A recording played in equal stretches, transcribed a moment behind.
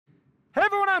Hey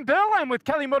everyone, I'm Bill. I'm with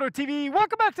Cali Moto TV.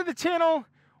 Welcome back to the channel.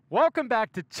 Welcome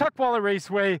back to Chuckwalla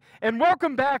Raceway. And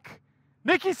welcome back,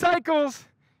 Nikki Cycles.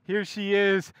 Here she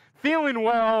is, feeling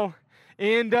well.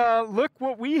 And look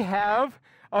what we have.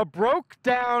 A broke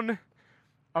down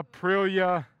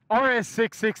Aprilia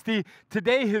RS660.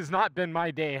 Today has not been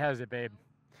my day, has it, babe?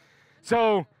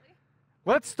 So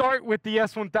let's start with the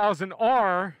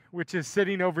S1000R, which is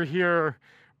sitting over here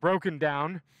broken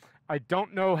down. I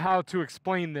don't know how to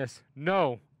explain this.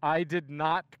 No, I did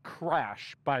not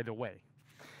crash, by the way.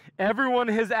 Everyone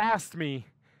has asked me,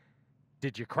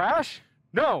 did you crash?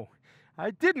 No,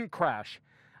 I didn't crash.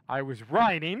 I was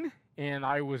riding and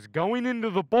I was going into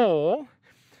the bowl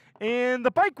and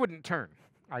the bike wouldn't turn.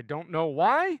 I don't know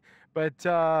why, but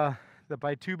the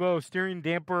bitubo steering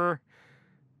damper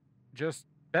just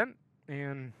bent,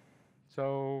 and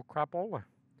so crapola.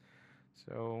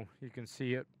 So you can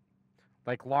see it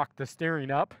like lock the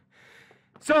steering up.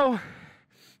 So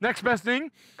next best thing,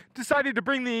 decided to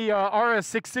bring the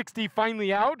RS660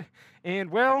 finally out, and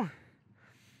well,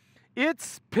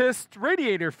 it's pissed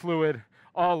radiator fluid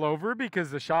all over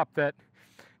because the shop that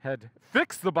had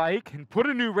fixed the bike and put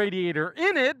a new radiator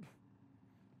in it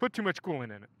put too much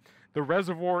coolant in it. The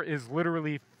reservoir is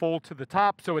literally full to the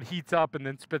top, so it heats up and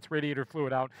then spits radiator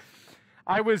fluid out.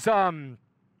 I was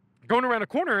going around a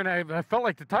corner and I felt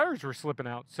like the tires were slipping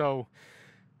out. So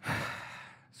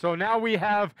now we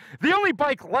have the only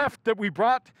bike left that we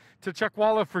brought to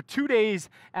Chuckwalla for 2 days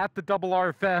at the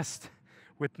DoubleR Fest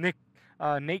with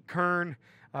Nate Kern.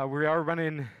 We are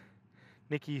running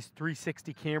Nikki's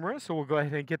 360 camera, so we'll go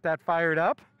ahead and get that fired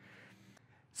up.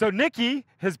 So Nikki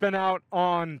has been out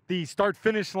on the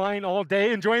start-finish line all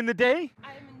day, enjoying the day?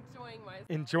 I'm enjoying myself.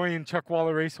 Enjoying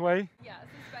Chuckwalla Raceway? Yes,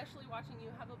 especially watching you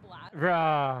have a blast.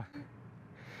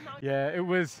 Yeah, it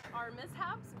was... Our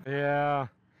mishaps? Yeah.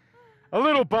 A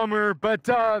little bummer, but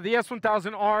the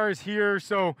S1000R is here,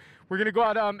 so we're gonna go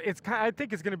out. I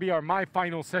think it's gonna be my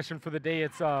final session for the day.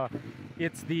 It's the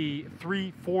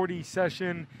 340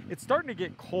 session. It's starting to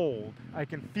get cold. I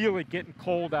can feel it getting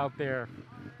cold out there.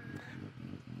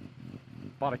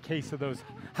 Bought a case of those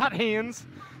hot hands,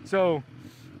 so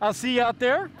I'll see you out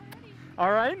there.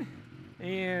 All right,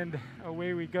 and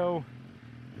away we go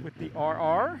with the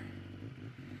RR.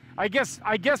 I guess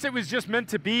it was just meant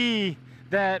to be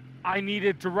that I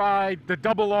needed to ride the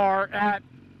DoubleR at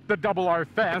the DoubleR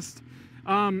Fest.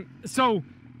 So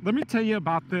let me tell you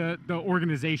about the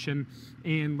organization,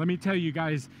 and let me tell you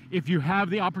guys, if you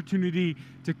have the opportunity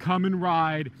to come and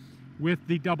ride with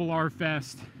the DoubleR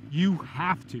Fest, you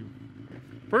have to.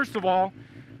 First of all,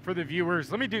 for the viewers,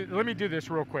 let me do this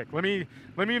real quick. Let me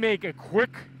make a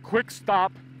quick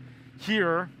stop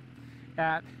here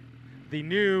at the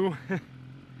new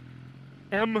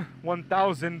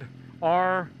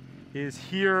M1000R is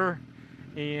here,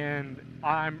 and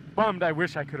I'm bummed. I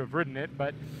wish I could have ridden it,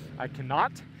 but I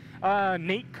cannot.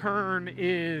 Nate Kern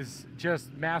is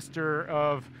just master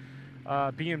of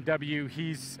BMW.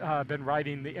 He's been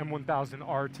riding the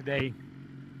M1000R today.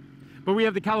 But we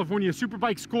have the California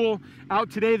Superbike School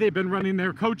out today. They've been running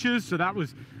their coaches, so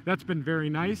that's been very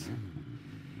nice.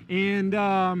 And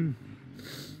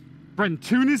Brent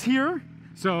Toon is here,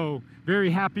 so very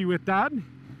happy with that.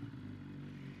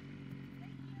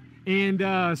 And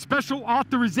special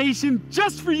authorization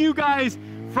just for you guys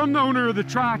from the owner of the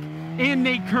track and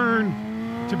Nate Kern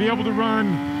to be able to run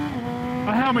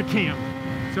a helmet cam.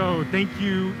 So thank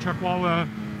you, Chuckwalla,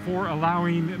 for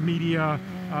allowing media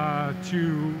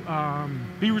to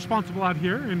be responsible out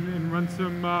here and run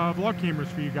some vlog cameras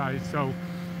for you guys. So,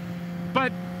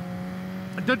 but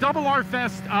the DoubleR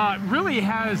Fest really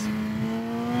has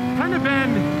kind of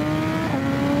been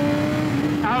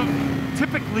out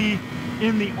typically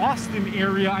in the Austin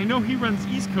area. I know he runs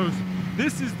East Coast.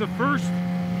 This is the first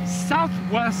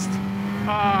Southwest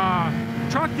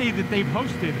track day that they've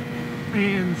hosted,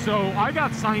 and so I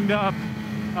got signed up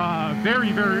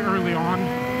very early on,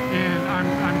 and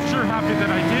I'm sure happy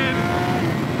that I did.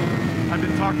 I've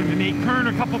been talking to Nate Kern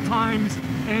a couple times,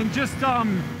 and just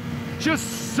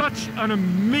such an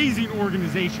amazing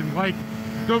organization. Like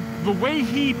the way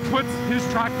he puts his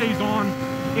track days on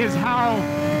is how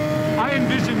I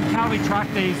envision Cali track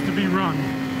days to be run.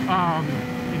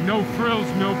 No frills,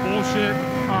 no bullshit.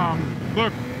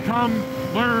 Look, come,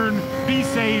 learn, be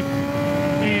safe,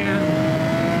 and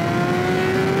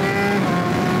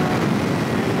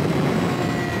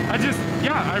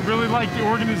I really like the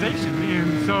organization.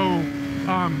 And so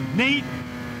Nate,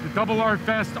 the DoubleR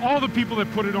Fest, all the people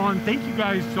that put it on, thank you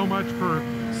guys so much for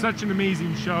such an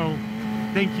amazing show.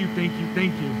 Thank you, thank you,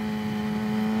 thank you.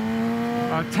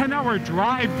 A 10-hour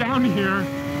drive down here,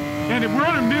 and we're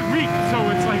on a midweek, so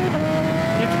it's like,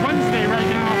 it's Wednesday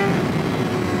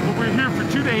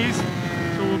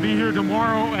guys. So we'll be here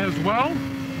tomorrow as well.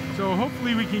 So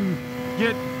hopefully we can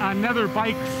get another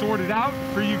bike sorted out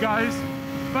for you guys.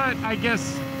 But I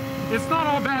guess it's not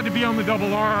all bad to be on the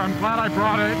DoubleR. I'm glad I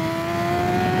brought it.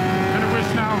 And I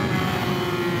wish now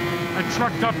I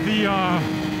trucked up the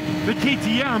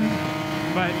KTM,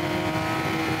 but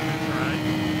it's all right.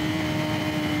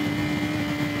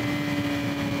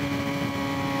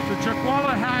 So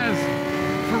Chuckwalla has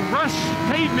fresh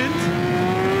pavement.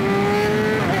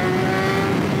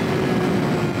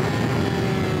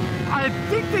 I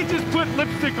think they just put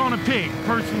lipstick on a pig,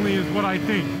 personally, is what I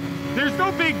think. There's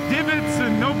no big divots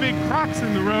and no big cracks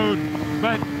in the road,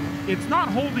 but it's not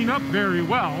holding up very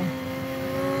well,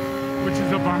 which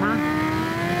is a bummer.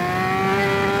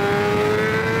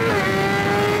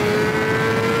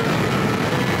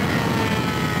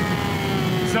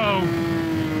 So,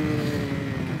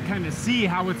 kind of see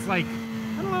how it's like,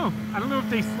 I don't know. I don't know if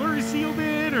they slurry sealed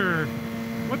it or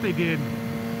what they did,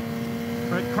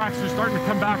 but cracks are starting to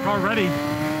come back already.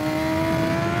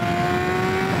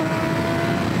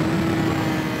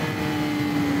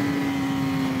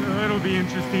 So it'll be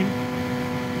interesting.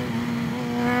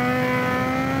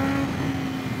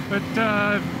 But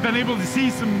been able to see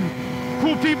some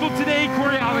cool people today.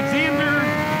 Corey Alexander,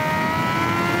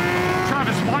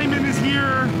 Travis Wyman is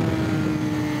here,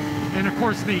 and of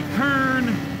course Nate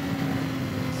Kern.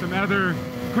 Some other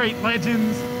great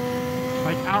legends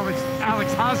like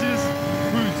Alex Hodges,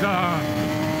 who's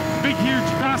big, huge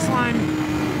fast line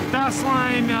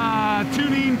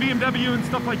tuning, BMW and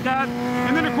stuff like that.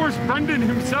 And then of course Brendan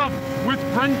himself with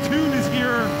Brentoon is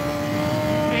here.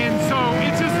 And so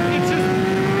it's just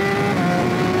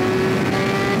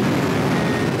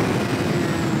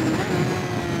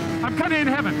I'm kind of in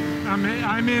heaven.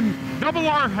 I'm in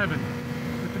DoubleR heaven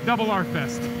with the DoubleR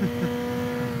Fest.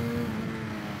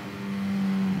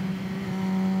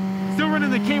 Still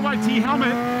running the KYT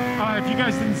helmet. If you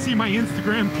guys didn't see my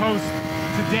Instagram post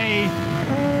today,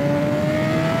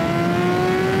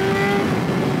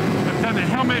 I've done a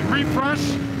helmet refresh.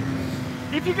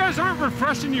 If you guys aren't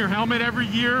refreshing your helmet every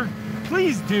year,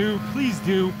 please do, please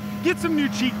do. Get some new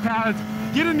cheek pads,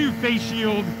 get a new face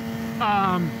shield.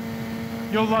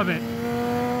 You'll love it.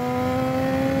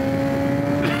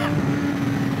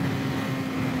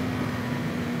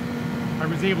 I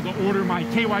was able to order my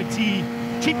KYT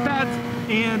cheek pads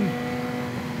and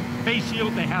face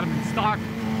shield. They had them in stock,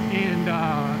 and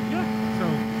yeah, so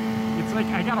it's like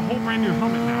I got a whole brand new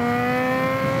helmet now.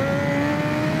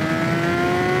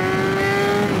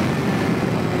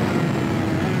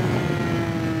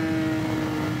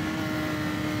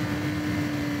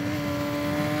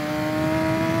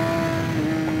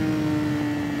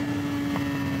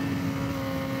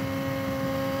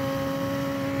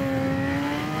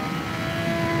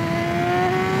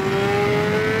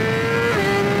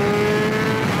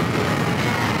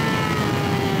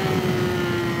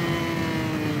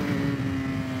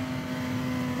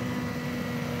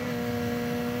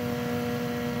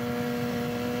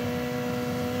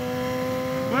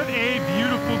 What a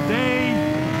beautiful day.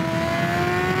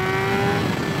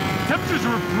 Temperatures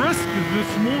were brisk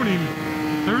this morning.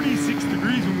 36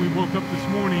 degrees when we woke up this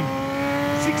morning.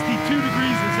 62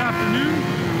 degrees this afternoon.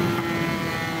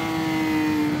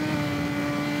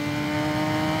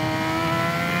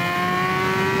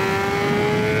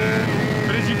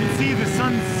 But as you can see, the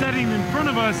sun's setting in front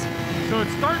of us, so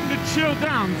it's starting to chill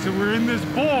down. So we're in this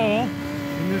bowl,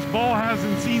 and this bowl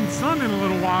hasn't seen sun in a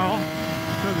little while.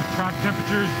 So the track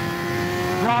temperature's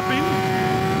dropping.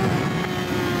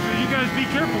 So you guys be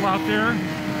careful out there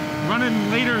running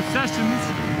later sessions.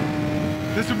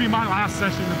 This will be my last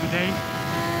session of the day.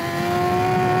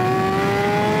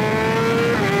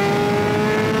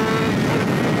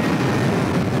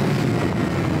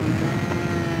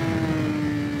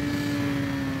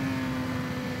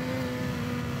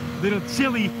 Little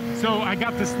chilly, so I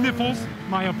got the sniffles.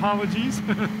 My apologies.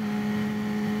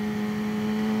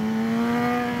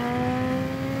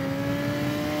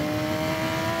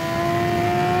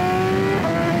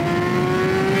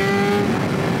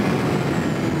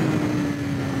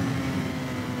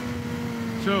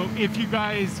 So if you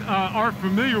guys are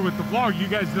familiar with the vlog, you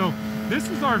guys know this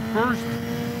is our first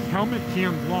helmet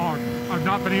cam vlog. I've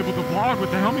not been able to vlog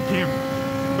with the helmet cam,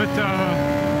 but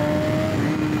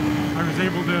I was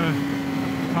able to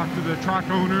talk to the truck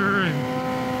owner and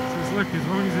says, look, as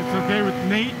long as it's okay with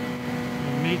Nate.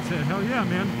 And Nate said, hell yeah,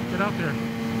 man, get out there,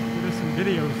 get us some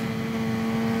videos.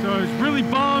 So I was really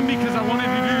bummed because I wanted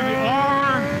to do the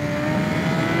R,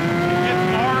 get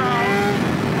the R out.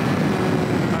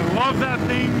 I love that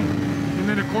thing. And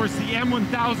then of course the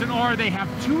M1000R, they have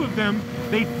two of them.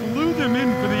 They flew them in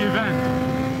for the event.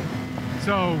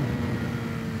 So,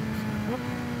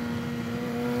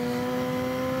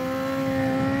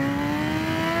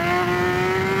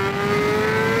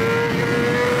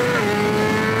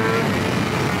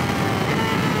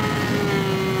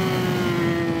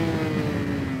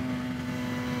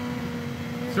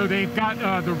 so they've got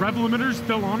the rev limiters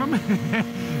still on them.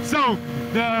 So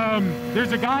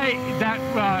there's a guy that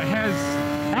has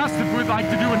asked if we'd like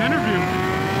to do an interview,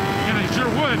 and I sure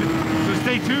would. So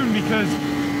stay tuned, because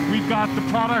we've got the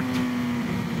product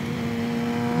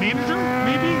manager,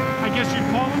 maybe, I guess you'd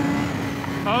call him,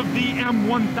 of the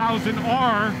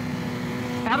M1000R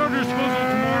at our disposal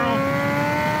tomorrow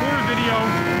for a video.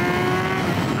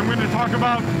 I'm going to talk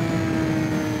about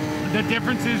the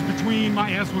differences between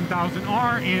my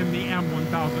S1000R and the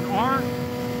M1000R.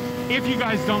 If you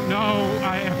guys don't know,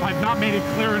 if I've not made it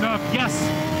clear enough, yes,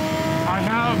 I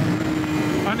have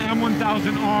an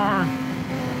M1000R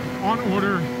on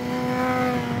order.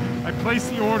 I placed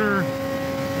the order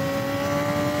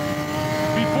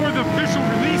before the official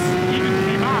release even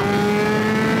came out.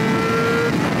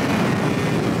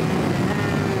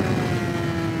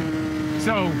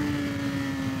 So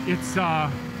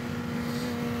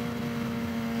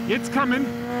it's coming.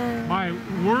 My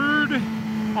word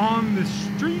on the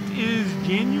street is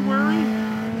January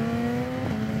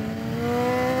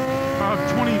of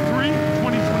 2023.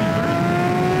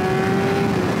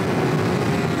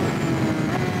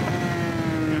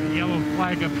 Got a yellow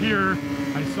flag up here.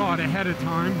 I saw it ahead of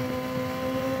time.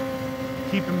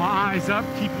 Keeping my eyes up.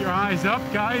 Keep your eyes up,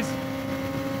 guys.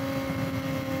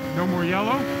 No more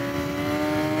yellow.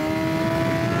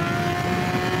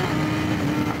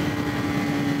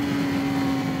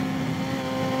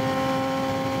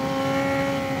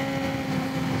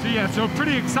 Yeah, so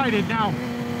pretty excited now.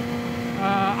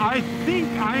 I think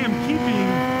I am keeping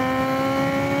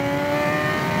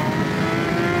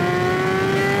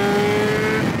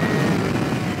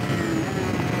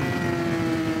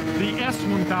the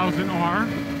S1000R,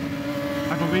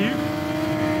 I believe.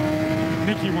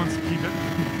 Nikki wants to keep it.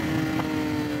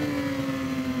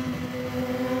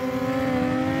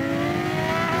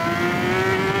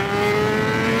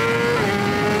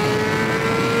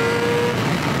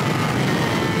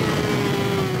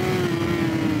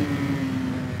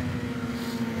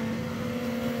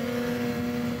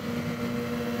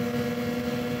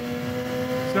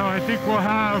 So I think we'll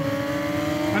have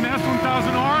an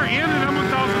S1000R and an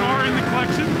M1000R in the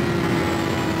collection.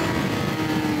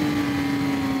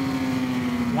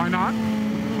 Why not?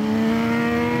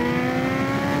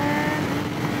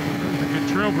 That was a good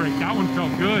trail brake. That one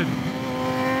felt good.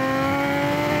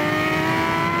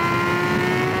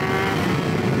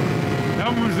 That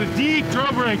one was a deep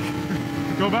trail brake.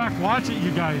 Go back, watch it,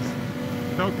 you guys.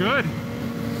 Felt good.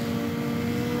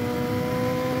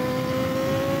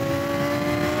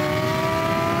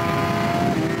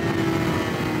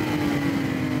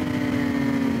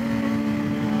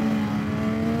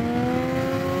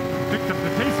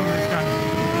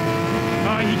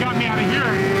 He got me out of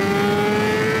here.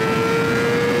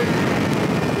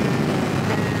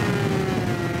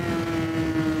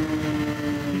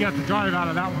 He got the drive out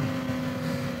of that one.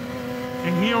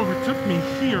 And he overtook me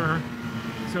here,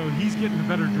 so he's getting a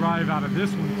better drive out of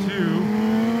this one too.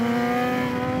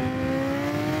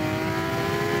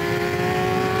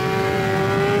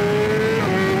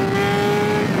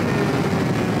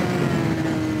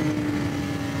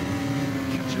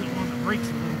 Catching it on the brakes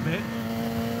a little bit.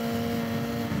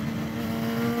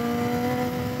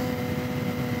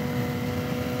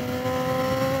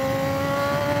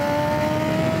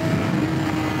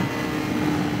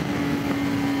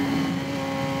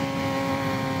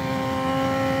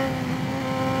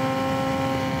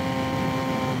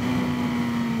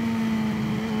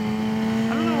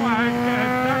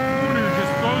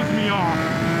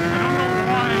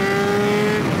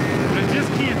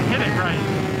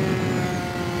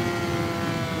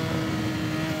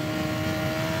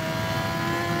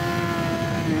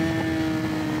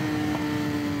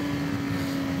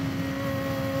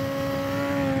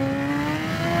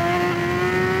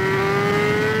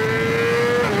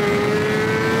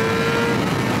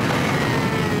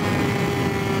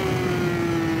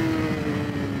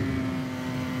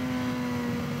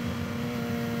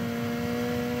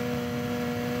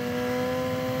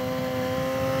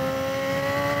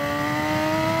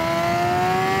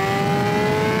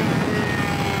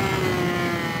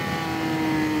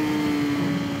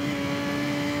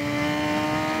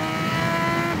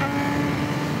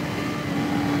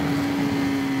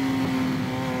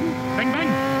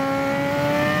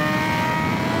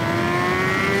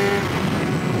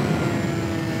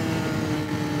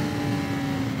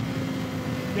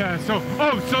 Yeah, so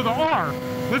the R.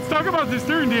 Let's talk about the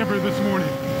steering damper this morning.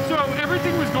 So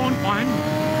everything was going fine.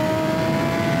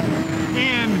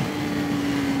 And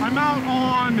I'm out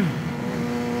on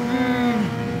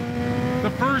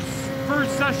the first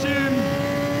session,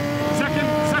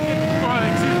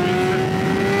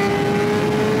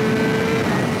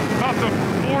 about the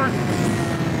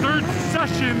third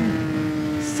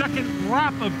session, second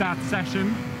lap of that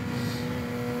session.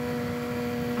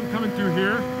 I'm coming through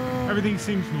here. Everything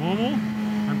seems normal.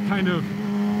 I'm kind of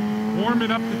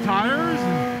warming up the tires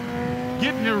and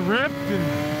getting it ripped, and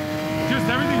just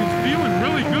everything is feeling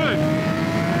really good.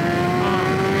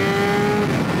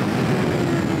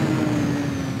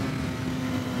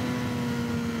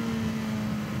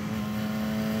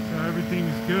 So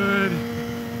everything's good,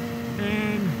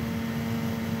 and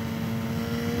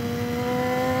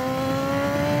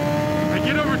I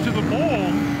get over to the bowl,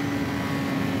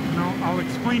 and I'll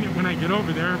explain it when I get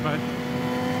over there, but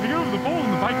I get over the bowl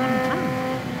and the bike wouldn't turn.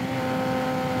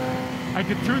 I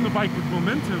could turn the bike with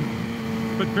momentum,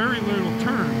 but very little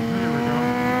turn. There we go.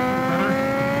 Better.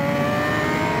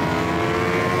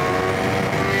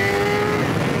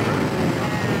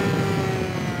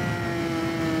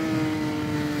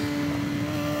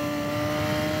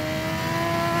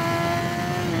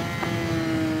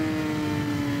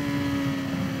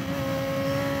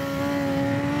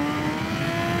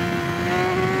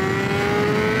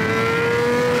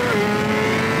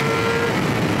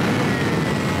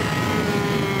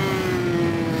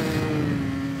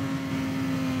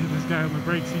 Guy on the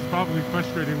brakes, he's probably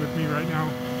frustrated with me right now.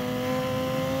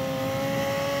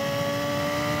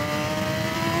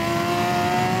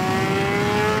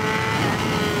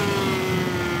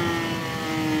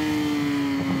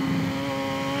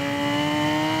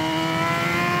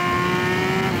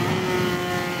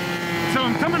 So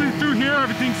I'm coming in through here,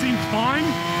 everything seems fine.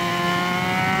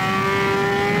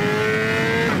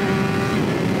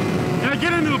 And I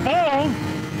get into the bowl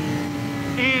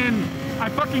and I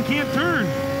fucking can't turn.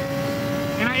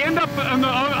 And I end up on the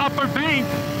upper bank,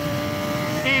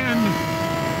 and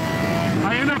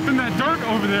I end up in that dirt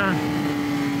over there.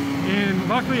 And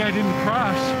luckily I didn't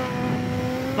crash.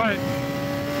 But,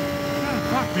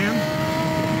 fuck, man.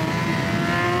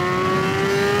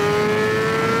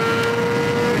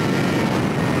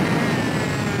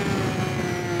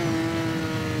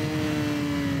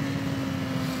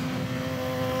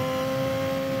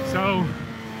 So,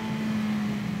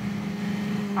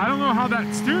 I don't know how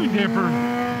that steering damper,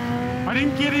 I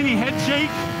didn't get any head shake.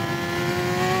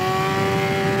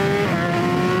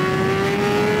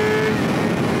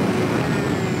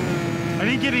 I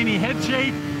didn't get any head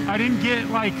shake. I didn't get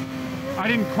like, I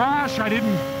didn't crash. I don't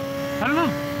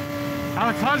know.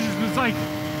 Alex Hodges was like,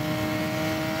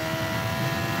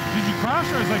 did you crash?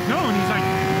 I was like, no. And he's like,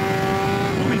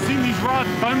 only seen these rods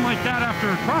bun like that after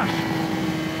a crash.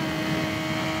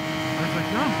 I was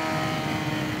like, no.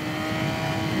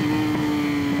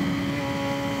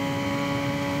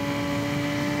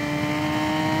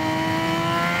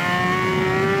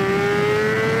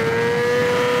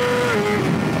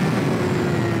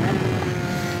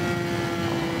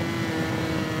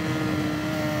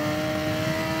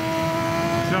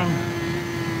 So,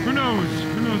 who knows?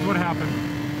 Who knows what happened?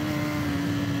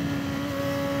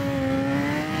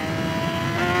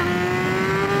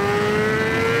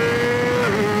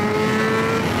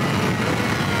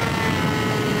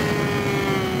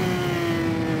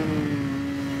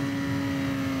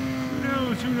 Who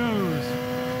knows? Who knows?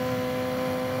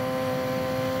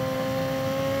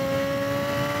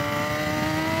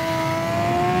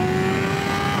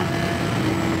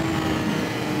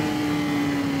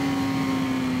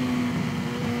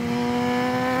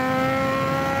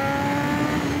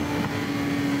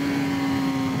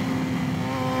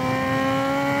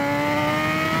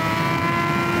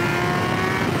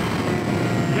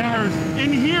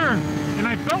 In here, and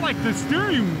I felt like the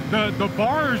steering, the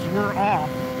bars were off,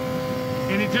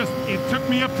 and it took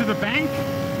me up to the bank,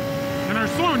 and I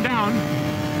was slowing down.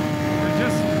 I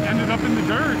just ended up in the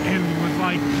dirt and was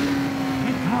like,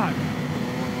 thank God.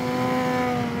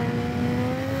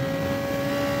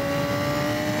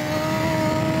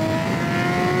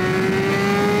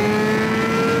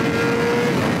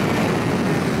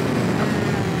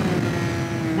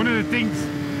 One of the things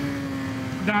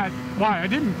that why I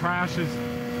didn't crash is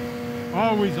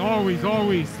always, always,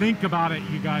 always think about it,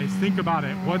 you guys. Think about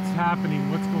it. What's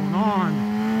happening? What's going on?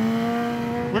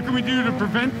 What can we do to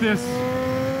prevent this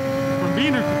from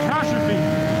being a catastrophe?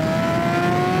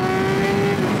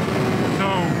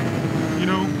 So, you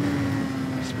know,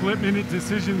 split-minute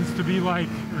decisions to be like,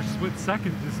 or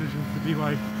split-second decisions to be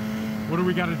like, what do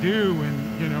we got to do?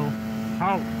 And, you know,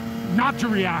 not to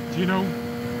react, you know?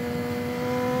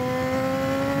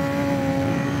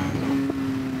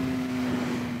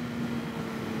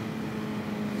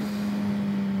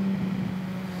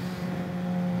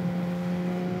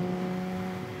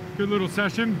 Good little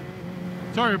session.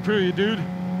 Sorry to prove you, dude.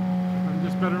 I'm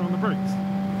just better on the brakes.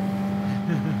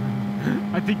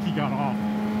 I think he got off.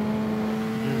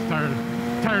 He was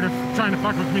tired of trying to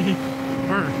fuck with me,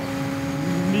 or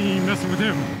me messing with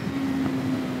him.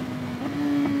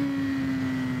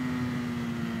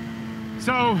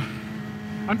 So,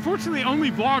 unfortunately, only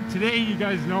vlog today. You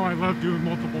guys know I love doing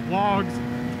multiple vlogs,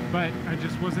 but I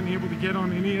just wasn't able to get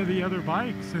on any of the other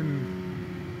bikes and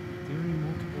doing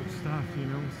multiple stuff, you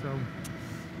know, so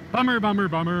bummer.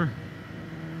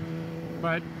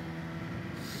 But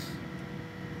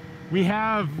we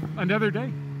have another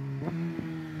day.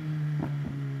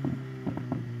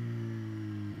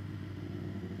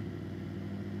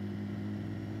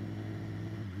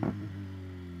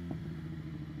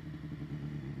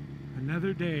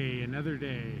 Another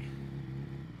day.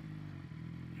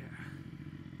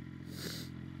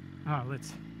 Yeah.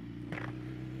 Let's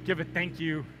give a thank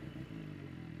you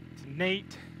to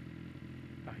Nate.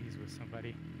 Oh, he's with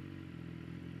somebody.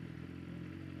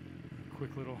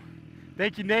 Quick little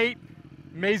thank you, Nate.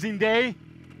 Amazing day.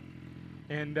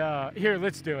 And here,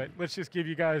 let's do it. Let's just give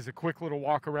you guys a quick little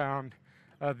walk around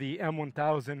the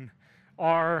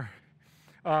M1000R.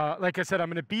 Like I said, I'm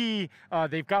going to be,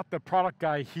 they've got the product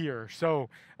guy here. So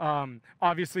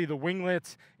obviously the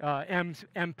winglets, M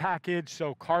package,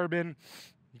 so carbon.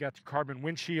 You got the carbon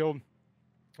windshield.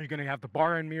 You're going to have the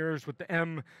bar end mirrors with the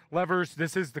M levers.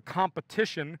 This is the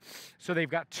competition. So they've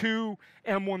got two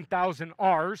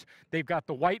M1000Rs. They've got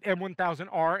the white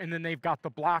M1000R, and then they've got the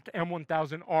black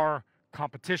M1000R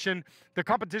competition. The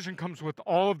competition comes with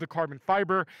all of the carbon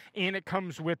fiber, and it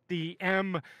comes with the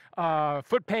M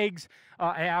foot pegs.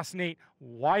 I asked Nate,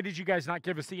 why did you guys not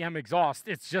give us the M exhaust?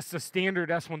 It's just a standard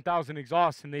S1000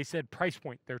 exhaust, and they said price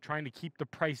point. They're trying to keep the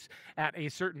price at a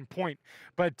certain point.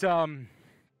 But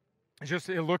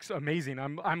it looks amazing.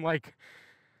 I'm like,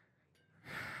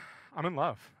 I'm in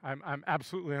love. I'm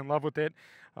absolutely in love with it.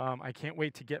 I can't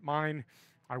wait to get mine.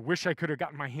 I wish I could have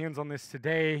gotten my hands on this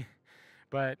today,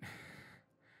 but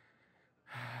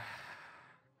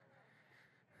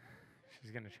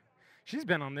she's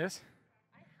been on this.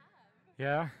 I have.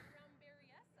 Yeah. From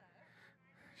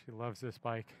Berryessa. She loves this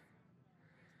bike.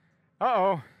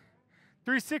 Uh-oh.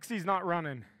 360's not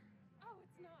running. Oh,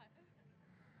 it's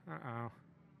not. Uh-oh.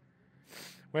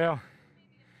 Well,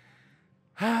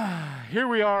 here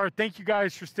we are. Thank you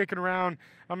guys for sticking around.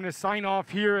 I'm going to sign off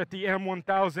here at the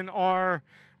M1000R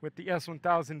with the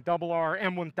S1000 DoubleR,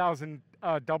 M1000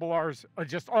 DoubleRs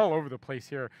just all over the place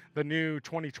here. The new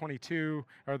 2022,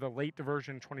 or the late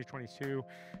version 2022.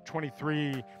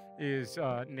 23 is,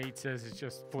 Nate says, it's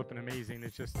just flipping amazing.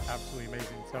 It's just absolutely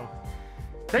amazing. So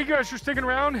thank you guys for sticking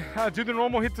around. Do the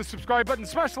normal, hit the subscribe button,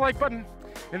 smash the like button,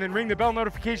 and then ring the bell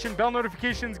notification. Bell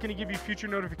notification is going to give you future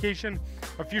notification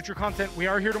of future content. We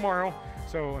are here tomorrow.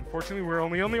 So unfortunately, we're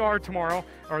only on the R tomorrow,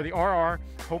 or the RR.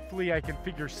 Hopefully I can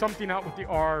figure something out with the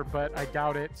R, but I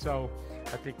doubt it. So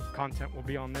I think content will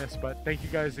be on this. But thank you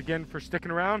guys again for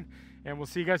sticking around, and we'll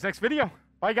see you guys next video.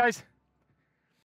 Bye, guys.